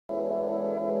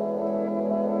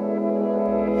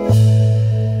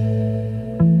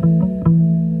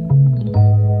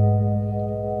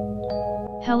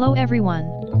Hello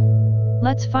everyone.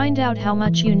 Let's find out how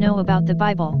much you know about the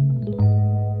Bible.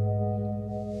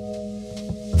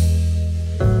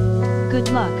 Good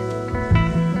luck.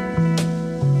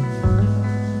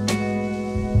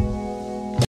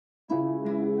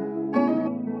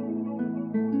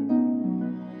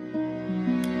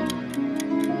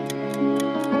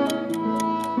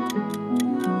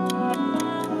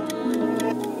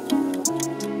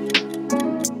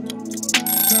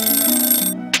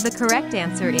 The correct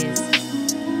answer is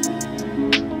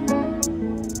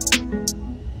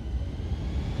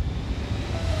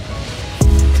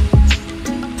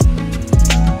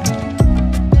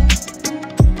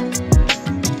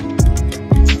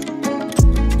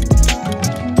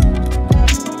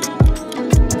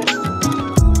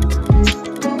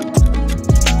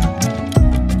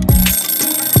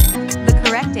The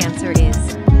correct answer is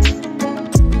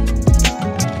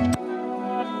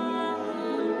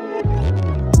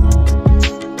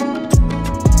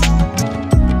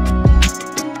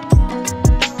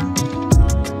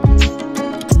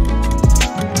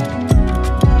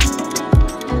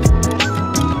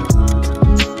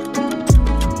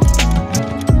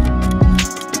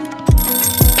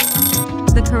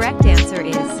The correct answer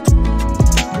is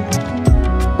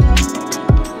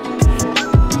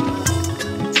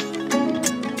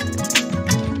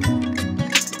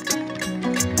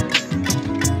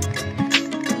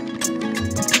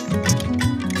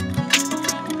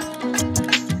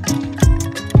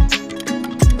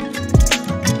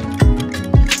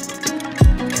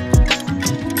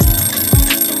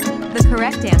The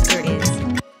correct answer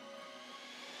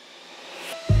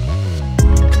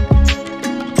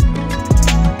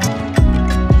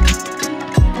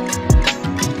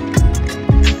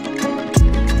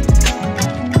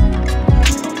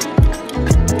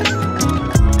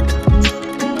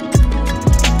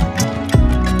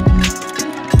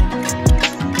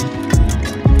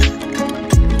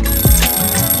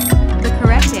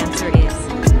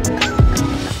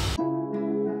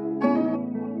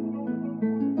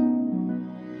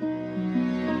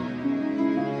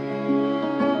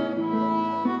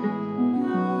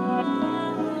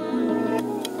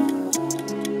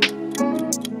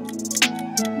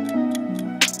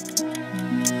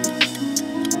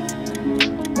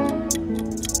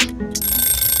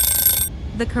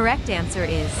The correct answer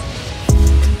is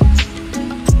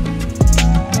The correct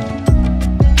answer is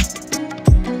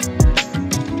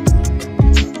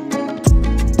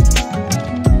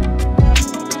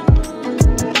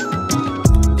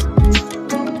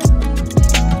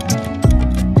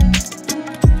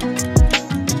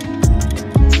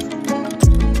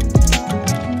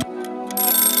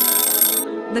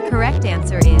The correct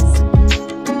answer is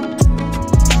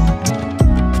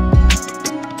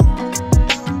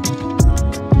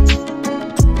The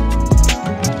correct answer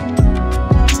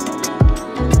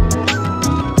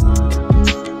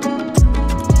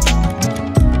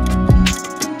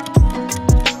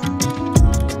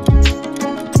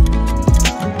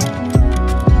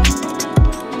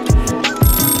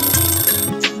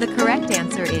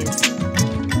is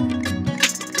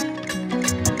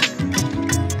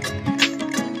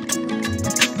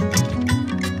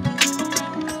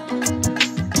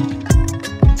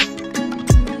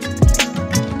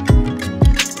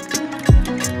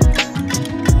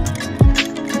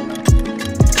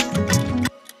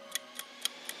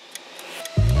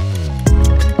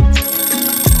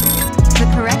The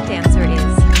correct answer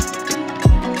is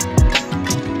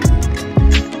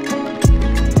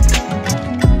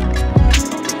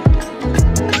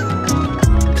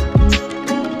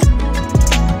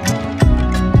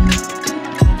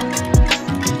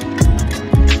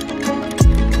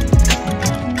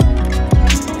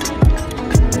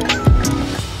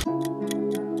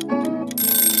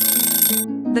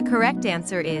The correct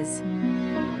answer is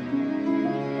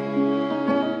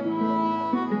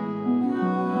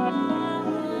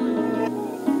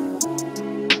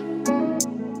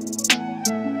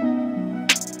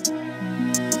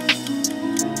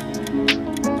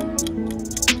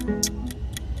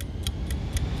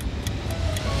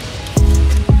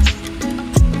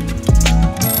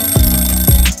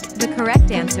The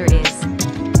correct answer is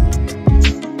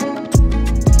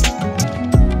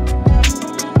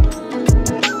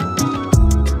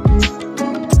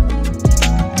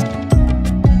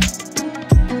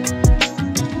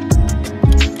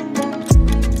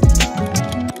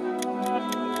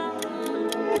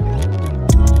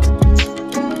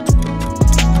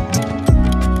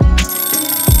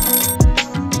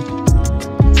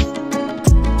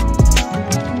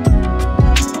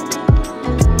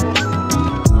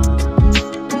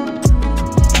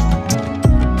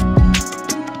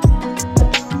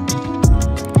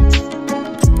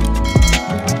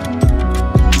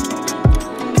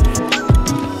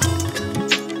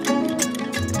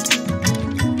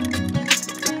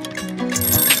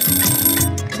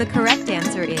The correct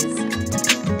answer is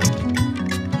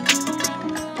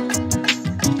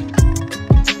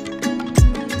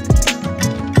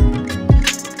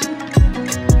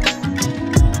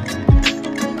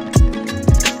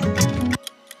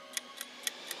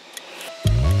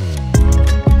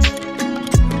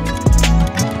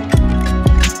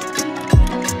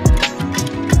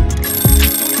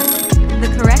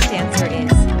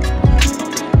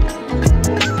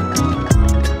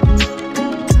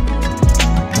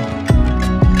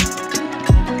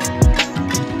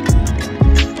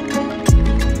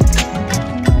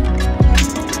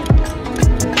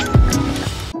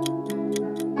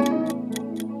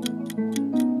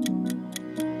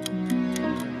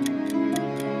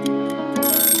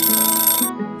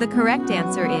The correct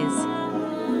answer is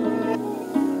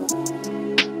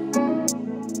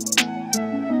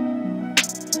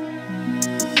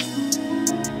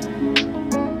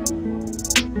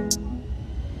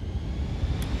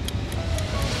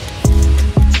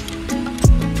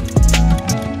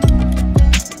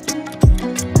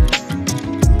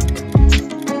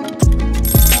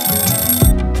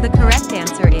The correct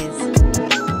answer is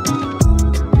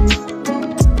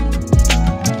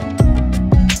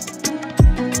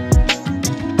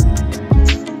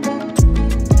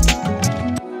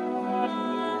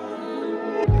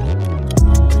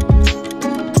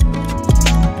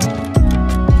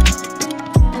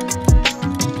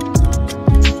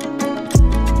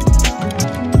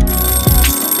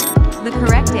The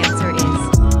correct answer is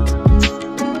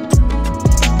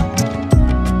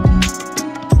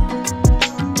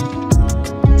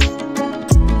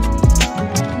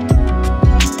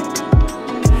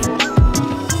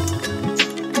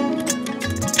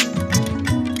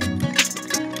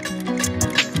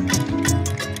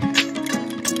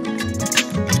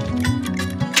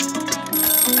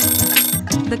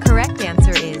The correct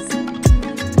answer is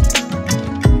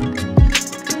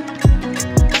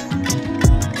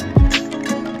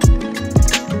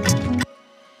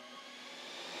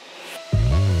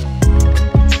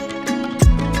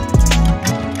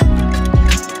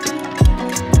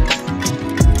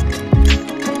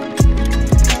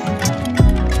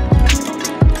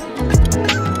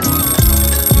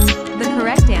The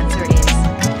correct answer is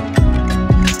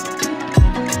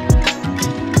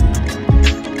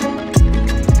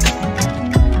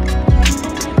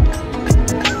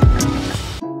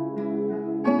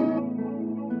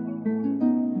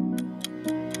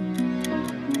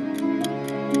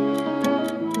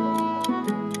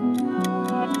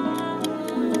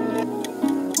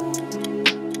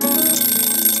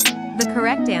The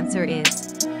correct answer is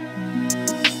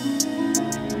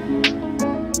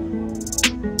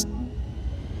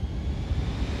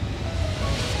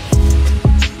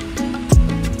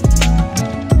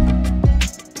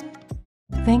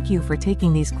Thank you for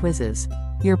taking these quizzes.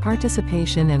 Your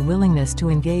participation and willingness to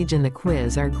engage in the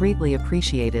quiz are greatly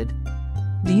appreciated.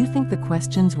 Do you think the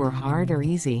questions were hard or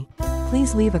easy?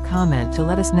 Please leave a comment to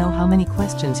let us know how many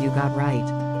questions you got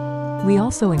right. We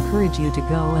also encourage you to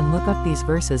go and look up these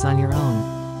verses on your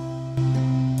own.